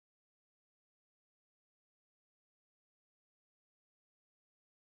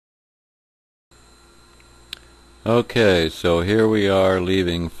Okay, so here we are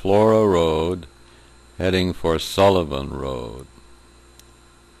leaving Flora Road, heading for Sullivan Road.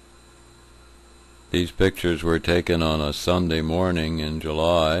 These pictures were taken on a Sunday morning in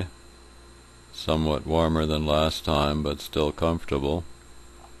July, somewhat warmer than last time, but still comfortable.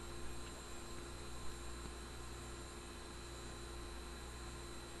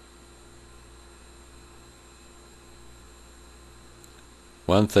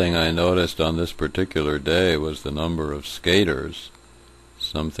 One thing I noticed on this particular day was the number of skaters,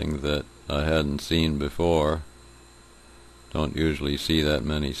 something that I hadn't seen before. Don't usually see that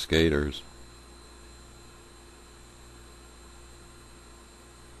many skaters.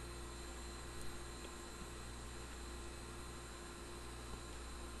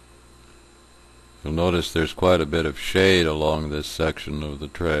 You'll notice there's quite a bit of shade along this section of the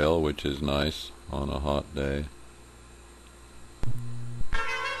trail, which is nice on a hot day.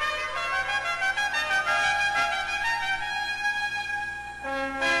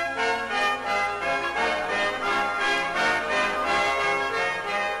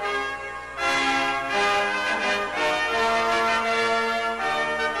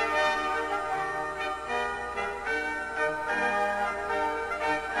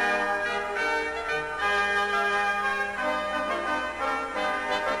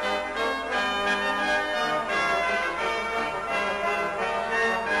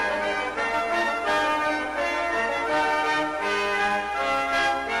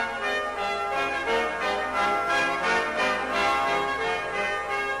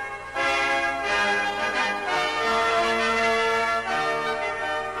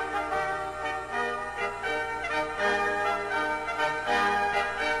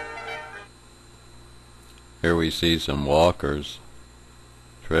 Here we see some walkers.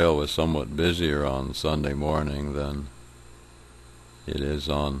 The trail was somewhat busier on Sunday morning than it is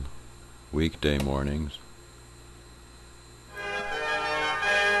on weekday mornings.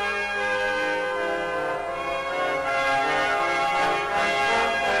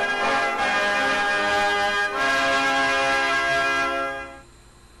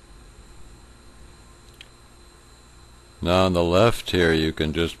 Now on the left here you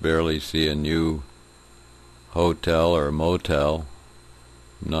can just barely see a new hotel or motel.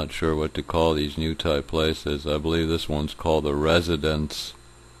 I'm not sure what to call these new type places. I believe this one's called the Residence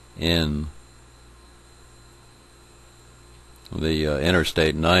Inn. The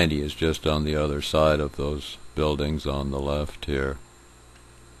Interstate 90 is just on the other side of those buildings on the left here.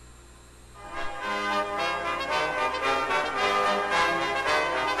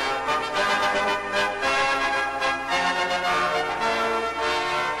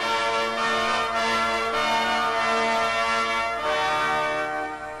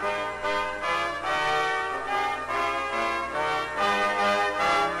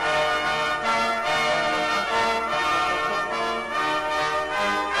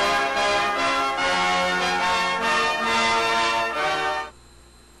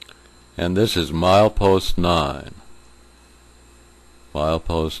 And this is milepost 9.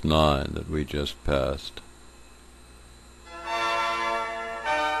 Milepost 9 that we just passed.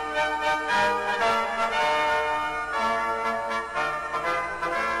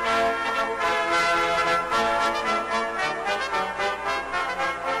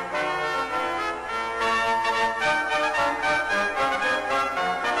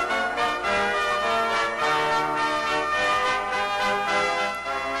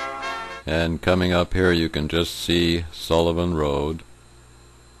 And coming up here you can just see Sullivan Road,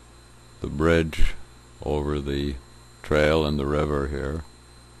 the bridge over the trail and the river here.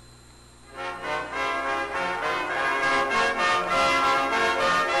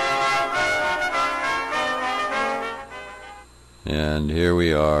 And here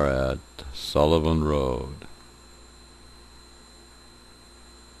we are at Sullivan Road.